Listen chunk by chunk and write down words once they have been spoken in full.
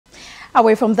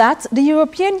Away from that, the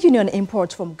European Union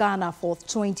imports from Ghana for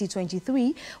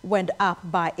 2023 went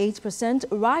up by 8%,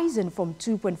 rising from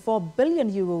 2.4 billion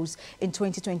euros in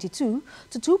 2022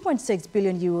 to 2.6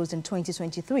 billion euros in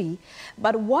 2023.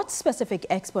 But what specific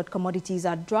export commodities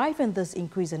are driving this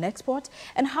increase in export,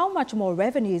 and how much more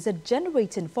revenue is it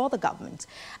generating for the government?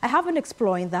 I have been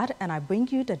exploring that, and I bring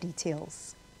you the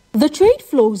details. The trade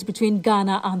flows between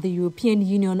Ghana and the European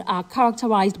Union are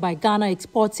characterized by Ghana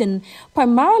exporting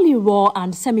primarily raw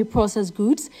and semi-processed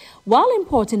goods, while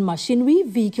importing machinery,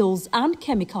 vehicles and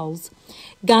chemicals.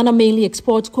 Ghana mainly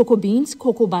exports cocoa beans,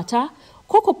 cocoa butter,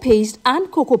 cocoa paste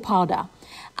and cocoa powder.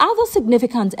 Other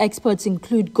significant exports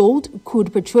include gold,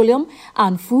 crude petroleum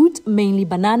and fruit, mainly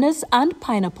bananas and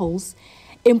pineapples.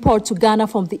 Imports to Ghana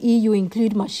from the EU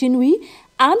include machinery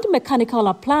and mechanical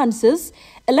appliances,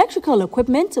 electrical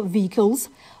equipment, vehicles,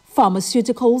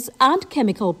 pharmaceuticals and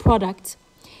chemical products.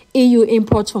 EU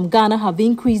imports from Ghana have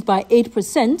increased by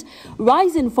 8%,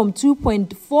 rising from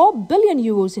 2.4 billion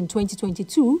euros in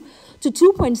 2022 to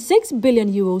 2.6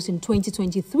 billion euros in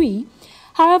 2023.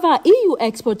 However, EU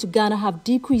exports to Ghana have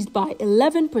decreased by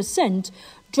 11%,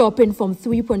 dropping from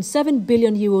 3.7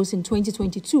 billion euros in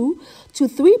 2022 to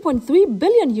 3.3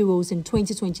 billion euros in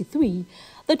 2023.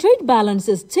 The trade balance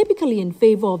is typically in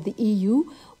favor of the EU,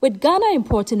 with Ghana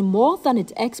importing more than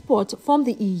it exports from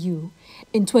the EU.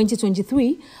 In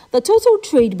 2023, the total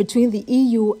trade between the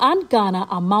EU and Ghana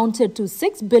amounted to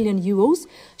 6 billion euros,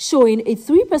 showing a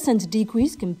 3%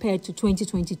 decrease compared to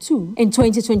 2022. In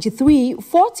 2023,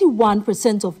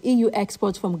 41% of EU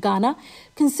exports from Ghana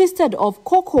consisted of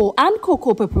cocoa and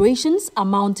cocoa preparations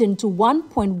amounting to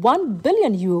 1.1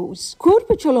 billion euros. Crude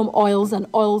petroleum oils and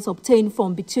oils obtained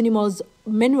from bituminous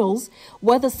minerals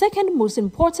were the second most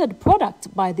imported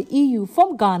product by the EU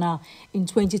from Ghana in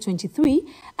 2023,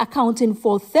 accounting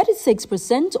for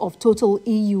 36% of total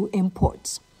EU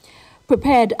imports.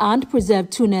 Prepared and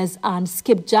preserved tunas and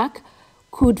skipjack,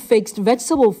 crude fixed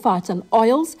vegetable fat and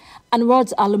oils, and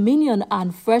wrought aluminium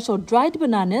and fresh or dried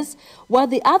bananas were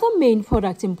the other main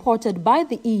products imported by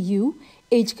the EU,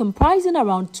 each comprising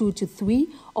around 2 to 3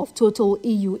 of total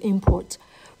EU import.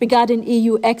 Regarding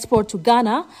EU export to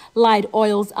Ghana, light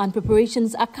oils and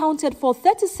preparations accounted for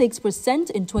 36%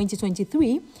 in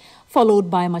 2023, followed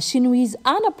by machineries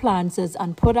and appliances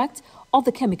and products of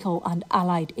the chemical and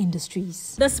allied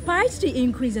industries. Despite the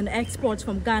increase in exports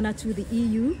from Ghana to the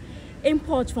EU,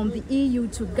 imports from the EU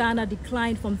to Ghana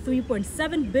declined from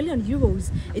 3.7 billion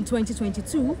euros in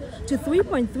 2022 to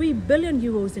 3.3 billion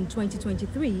euros in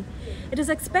 2023. It is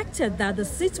expected that the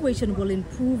situation will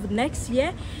improve next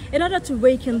year in order to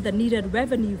rake in the needed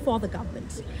revenue for the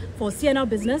government. For CNL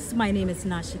Business, my name is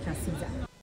Nashika Caesar.